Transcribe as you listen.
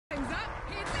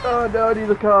Oh no, I need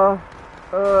a car.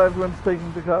 Oh, everyone's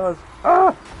taking the cars.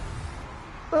 Ah!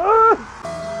 Ah!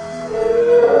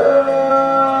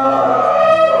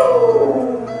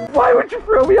 Why would you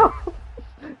throw me off?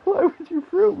 Why would you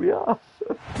throw me off?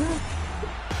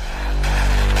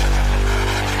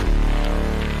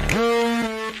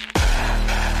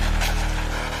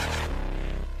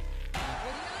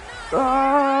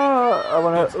 Ah! I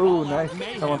wanna. Ooh, nice.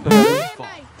 I want the heavy.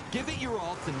 Give it your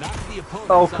all to knock the opponent.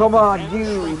 Oh, come on,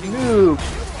 you noob!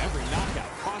 Every knockout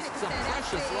costs some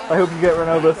precious life. I hope you get run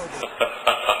over.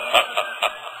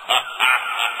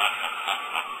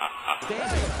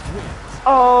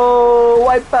 Oh,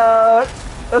 wipe out!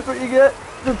 That's what you get.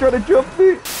 Just trying to jump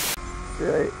me.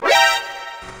 Right.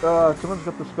 Someone's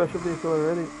got the special vehicle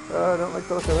already. I don't like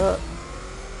the look of that.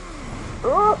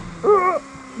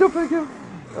 No, thank you.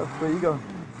 Oh, where you going?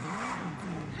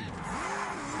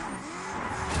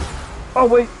 Oh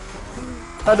wait!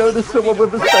 I know there's someone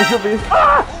with a special beast.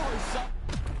 Ah!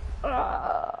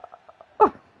 Ah!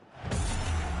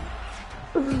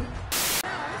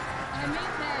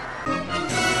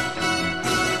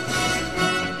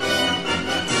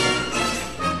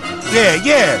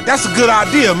 Yeah, that's a good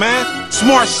idea, man.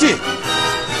 Smart shit.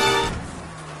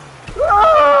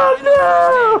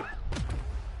 Oh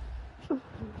no!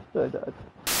 I died.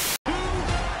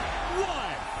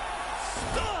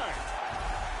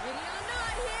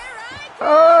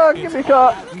 Oh, give me a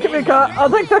car! Give me a car! I'll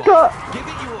take that car!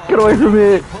 Get away from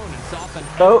me!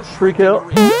 Oh, free kill.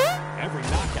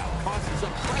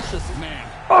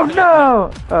 Oh no!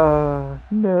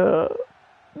 No.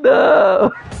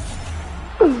 No!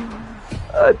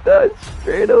 I died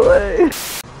straight away.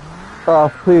 Oh,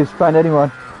 please, find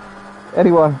anyone.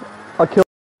 Anyone. I'll kill.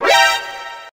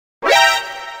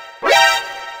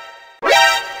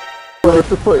 What's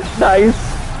the point? Nice!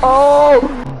 Oh!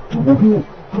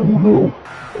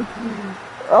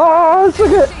 Oh,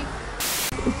 suck it!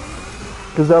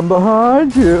 Cause I'm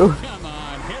behind you. Come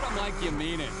on, hit him like you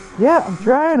mean it. Yeah, I'm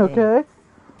trying, okay?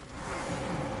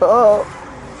 Oh.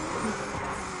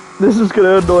 This is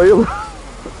gonna annoy him.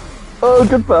 Oh,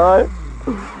 goodbye.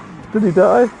 Did he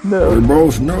die? No. We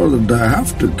both know that I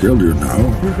have to kill you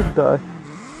now. He's gonna die.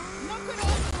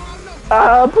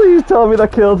 Ah, please tell me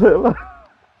that killed him.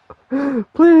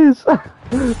 Please.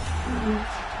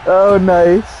 Oh,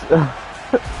 nice.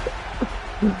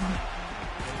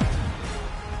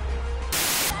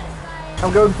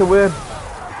 I'm going to win.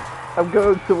 I'm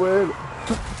going to win.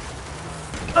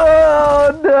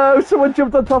 Oh no! Someone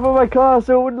jumped on top of my car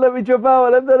so it wouldn't let me jump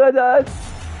out and then I died.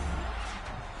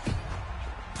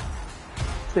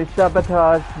 They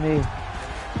sabotaged me.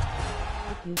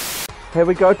 Here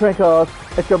we go, Twinkles.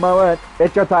 It's your moment.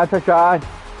 It's your time to shine.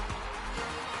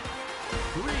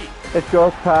 It's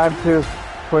your time to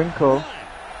twinkle.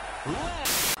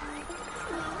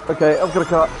 Okay, I'm gonna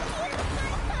cut.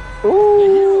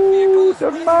 Ooh,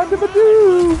 don't mind if I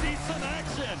do.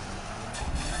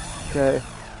 Okay.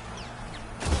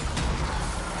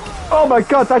 Oh my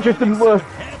god, that just didn't work.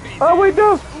 Oh wait,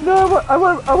 no, no, I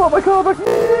want my car back.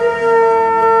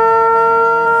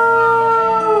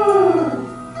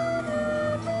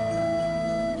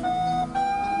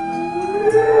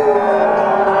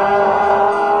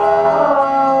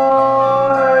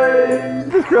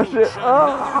 Just crush it.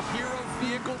 Oh.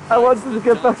 I wanted to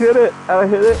get back in it, and I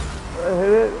hit it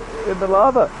in the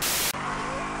lava.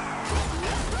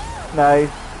 Nice.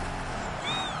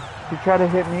 He tried to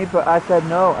hit me, but I said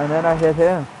no, and then I hit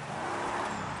him.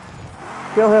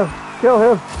 Kill him! Kill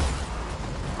him!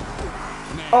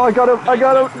 Oh, I got him! I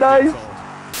got him! Nice!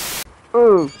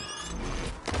 Ooh.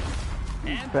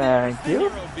 Thank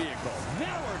you.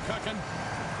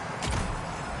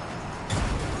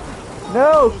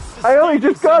 No! I only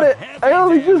just got it! I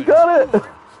only just got it!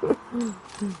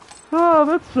 Oh,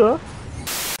 that sucks.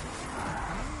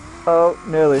 Oh,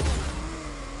 nearly.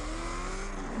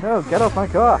 No, get off my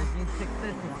car!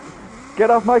 Get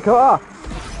off my car!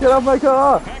 Get off my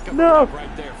car! No!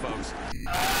 Right there, folks.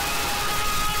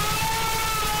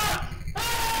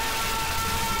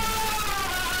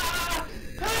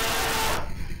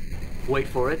 Wait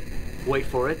for it. Wait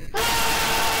for it.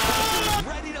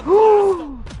 Ready to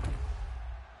blast.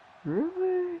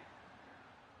 Really?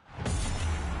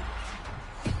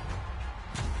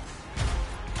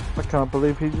 I can't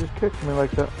believe he just kicked me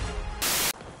like that.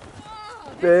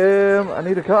 Damn, I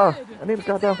need a car. I need a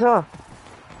goddamn car.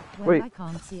 Wait. I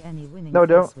can't see any winning. No,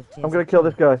 don't. I'm gonna kill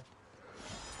this guy.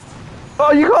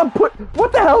 Oh, you can't put.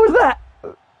 What the hell was that?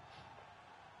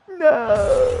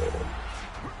 No.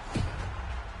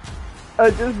 I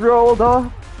just rolled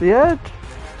off the edge.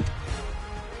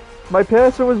 My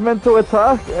person was meant to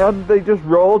attack, and they just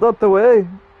rolled up the way.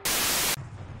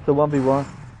 It's a 1v1.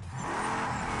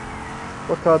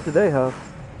 What card do they have?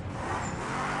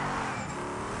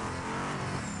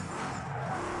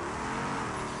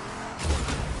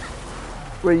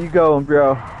 Where you going,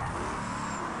 bro?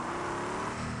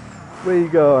 Where you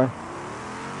going?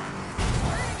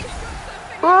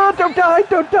 Oh, don't die!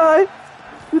 Don't die!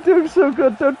 You're doing so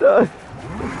good, don't die!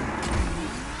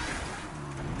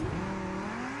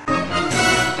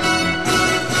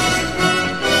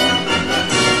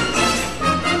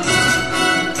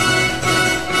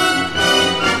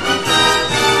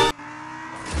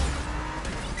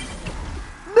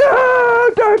 No!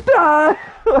 Don't die!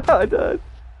 I died.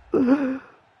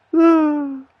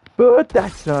 But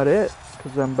that's not it,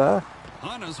 because I'm back.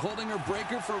 Hana's holding her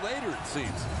breaker for later, it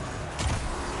seems.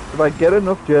 If I get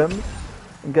enough gems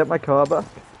and get my car back,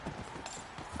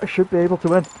 I should be able to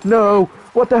win. No!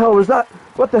 What the hell was that?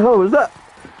 What the hell was that?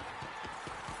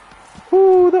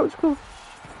 Ooh, that was close.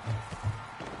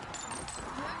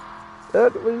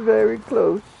 That was very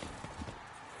close.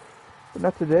 But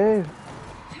not today.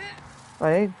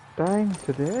 I ain't dying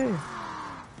today.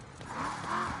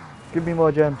 Give me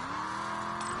more gems.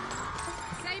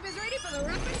 Sabers ready for the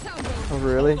rough and tumble. Oh,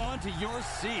 really? Hold on to your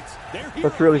seats.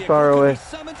 That's really far away.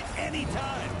 Summoned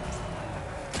anytime.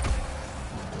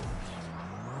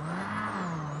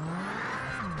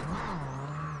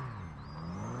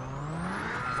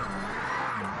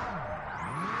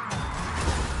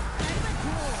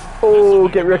 Oh,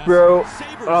 get wrecked, bro.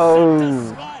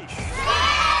 Oh.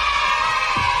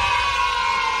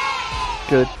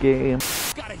 Good game.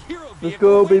 Let's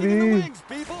go, baby.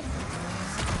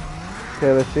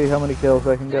 Okay, let's see how many kills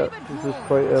I can get. This is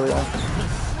quite early on.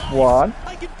 1.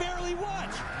 I can barely watch.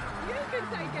 You can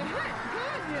take a hit,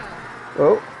 can't you?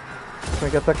 Oh. Can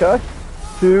I get that guy?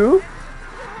 2.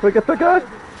 Can I get that guy?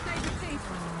 Saber cease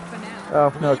for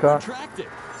now. Oh, no, I can't. Retracted.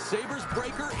 Saber's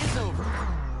breaker is over.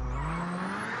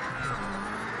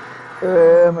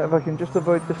 If I can just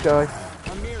avoid this guy.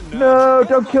 A mere nudge. No,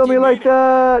 don't kill me like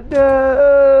that. that!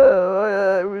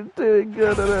 No! I was doing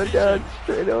good and I died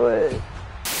straight away.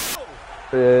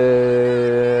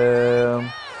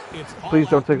 Please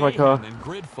don't take my car.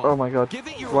 Oh my god.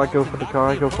 Why go for the car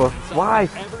I go for? Why?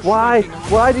 Why?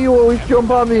 Why do you always jump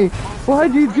on me? Why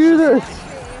do you do this?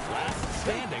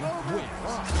 Standing wins.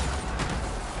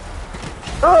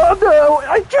 Oh no!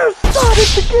 I just started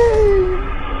the game!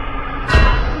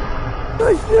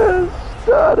 I just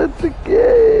started the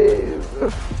game!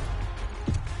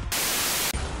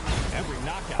 Every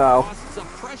knockout Ow. costs a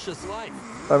precious life.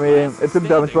 I mean, it didn't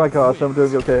damage my car, so I'm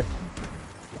doing okay.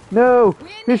 No!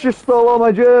 He's just stole all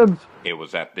my gems! It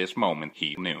was at this moment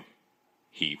he knew.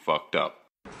 He fucked up.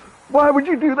 Why would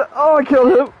you do that? Oh, I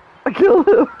killed him! I killed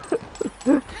him!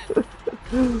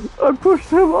 I pushed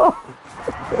him off!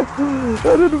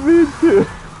 I didn't mean to!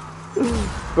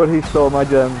 But he stole my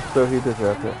gems, so he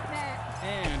deserved it.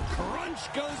 And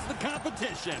crunch goes the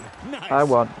competition. Nice. I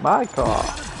want my car.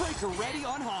 Breaker ready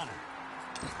on Hana.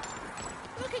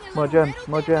 Looking a More little gems, riddled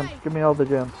more there, gems. mate. Give me all the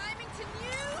gems. Climbing to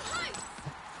new heights.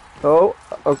 Oh,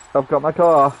 I've got my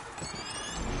car.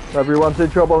 Everyone's in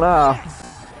trouble now.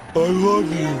 I love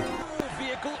you.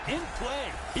 Vehicle in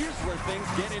play. Here's where things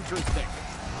get interesting.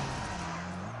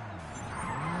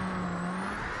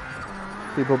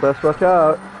 People best watch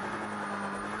out.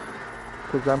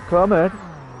 Because I'm coming.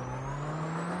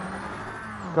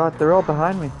 God, they're all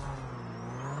behind me.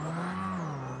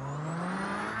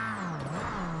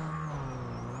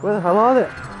 Where the hell are they?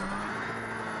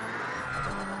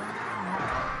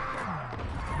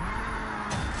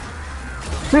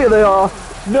 Here they are!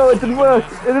 No, it didn't work!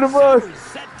 It didn't work!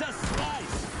 Set to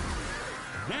slice.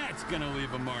 That's gonna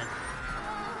leave a mark.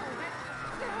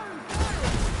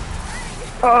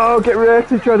 Oh, get wrecked!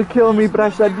 He tried to kill me, but I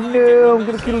said, no, I'm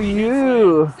gonna kill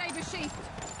you! Saber sheathed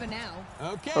for now.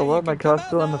 Okay. Oh, what? you My can come car's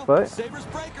still out in the now. fight? Saber's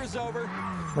breaker's over.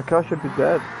 My car should be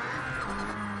dead.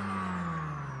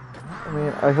 I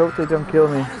mean, I hope they don't kill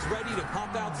me. Hana's ready to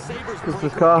pop out Saber's Because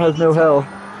this breaker car has no anytime. health.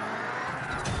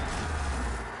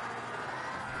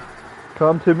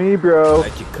 Come to me, bro.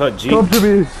 Let you cut, G. Come to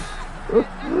me.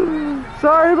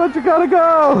 Sorry, but you gotta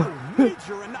go.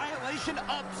 Major annihilation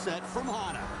upset from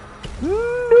Hana.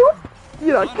 Nope.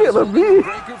 You're not Hana's killing holding me. the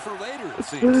breaker for later, it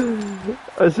seems.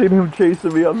 I seen him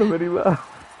chasing me on the minimap.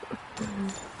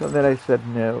 And then I said,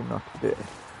 no, not today.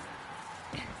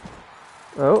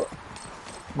 Oh.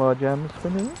 More gems for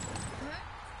me?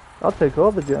 I'll take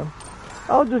all the gems.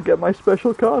 I'll just get my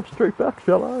special car straight back,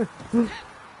 shall I?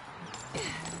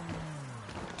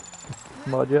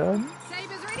 More gems?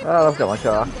 Sabers ready Oh, I've got my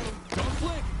car. Don't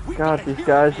blink. We God, got a these hero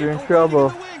guys are in vehicle trouble.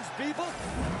 waiting in the wings, people.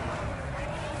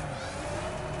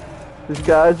 These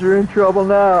guys are in trouble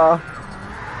now.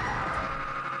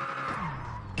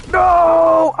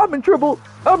 No! I'm in trouble!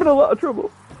 I'm in a lot of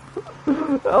trouble!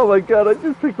 Oh my god, I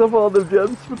just picked up all them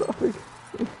gems for nothing.